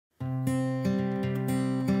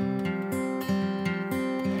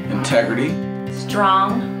integrity.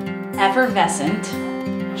 Strong. Effervescent.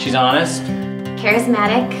 She's honest.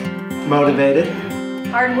 Charismatic. Motivated.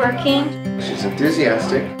 Hardworking. She's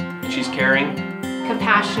enthusiastic. She's caring.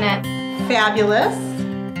 Compassionate. Fabulous.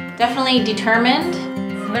 Definitely determined.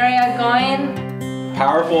 Very outgoing.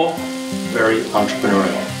 Powerful. Very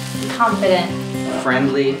entrepreneurial. Confident.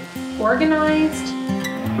 Friendly. Organized.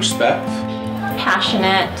 Respect.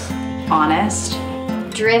 Passionate. Honest.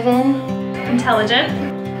 Driven. Intelligent.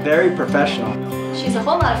 Very professional. She's a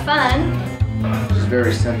whole lot of fun. She's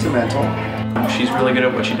very sentimental. She's really good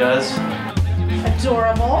at what she does.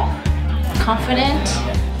 Adorable. Confident.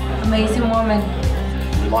 Amazing woman.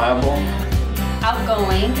 Reliable.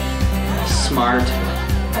 Outgoing. Smart.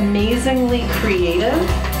 Amazingly creative.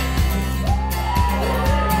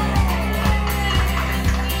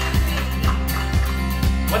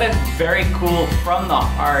 What a very cool, from the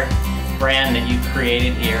heart brand that you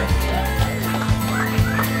created here.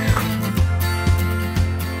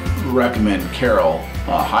 Recommend Carol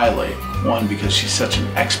highly. One, because she's such an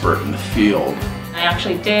expert in the field. I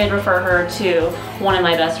actually did refer her to one of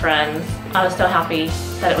my best friends. I was so happy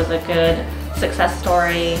that it was a good success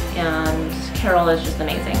story, and Carol is just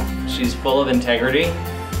amazing. She's full of integrity,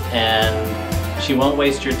 and she won't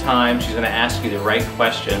waste your time. She's going to ask you the right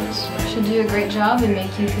questions. She'll do a great job and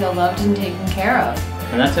make you feel loved and taken care of.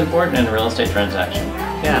 And that's important in a real estate transaction.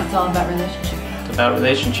 Yeah, It's all about relationships. it's about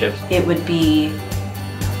relationships. It would be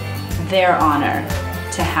their honor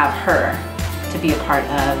to have her to be a part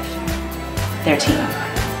of their team.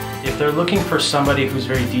 If they're looking for somebody who's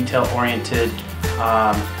very detail-oriented,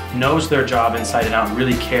 knows their job inside and out, and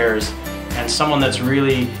really cares, and someone that's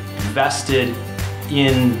really vested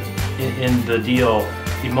in the deal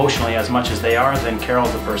emotionally as much as they are, then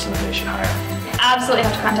Carol's the person that they should hire. Absolutely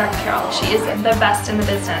have to contact Carol. She is the best in the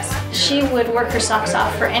business. She would work her socks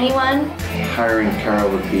off for anyone. Hiring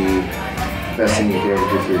Carol would be the best thing you could ever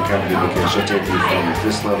do for your company because she'll take you from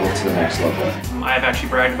this level to the next level. I've actually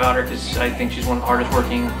bragged about her because I think she's one of the hardest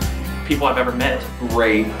working people I've ever met.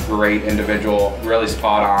 Great individual, really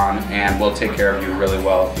spot on, and will take care of you really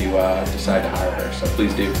well if you decide to hire her, so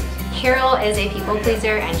please do. Carol is a people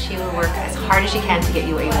pleaser, and she will work as hard as she can to get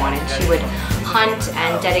you what you wanted. She would hunt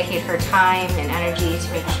and dedicate her time and energy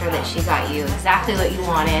to make sure that she got you exactly what you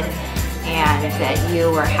wanted and that you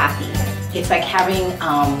were happy. It's like having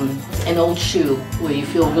an old shoe where you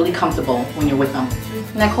feel really comfortable when you're with them.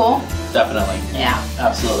 Isn't that cool? Definitely. Yeah.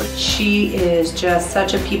 Absolutely. She is just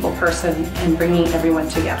such a people person and bringing everyone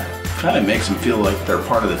together. Kind of makes them feel like they're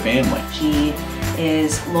part of the family. She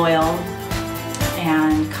is loyal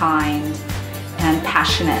and kind and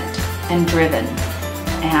passionate and driven.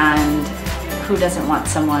 And who doesn't want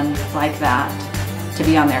someone like that to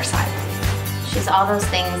be on their side? She's all those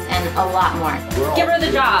things and a lot more. Give her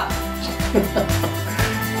the job.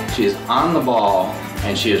 She is on the ball,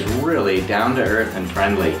 and she is really down to earth and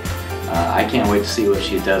friendly. I can't wait to see what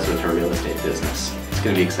she does with her real estate business. It's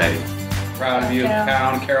going to be exciting. Proud of you.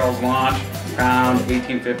 Pound Carol's launch. Pound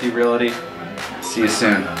 1850 Realty. See you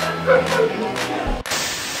soon.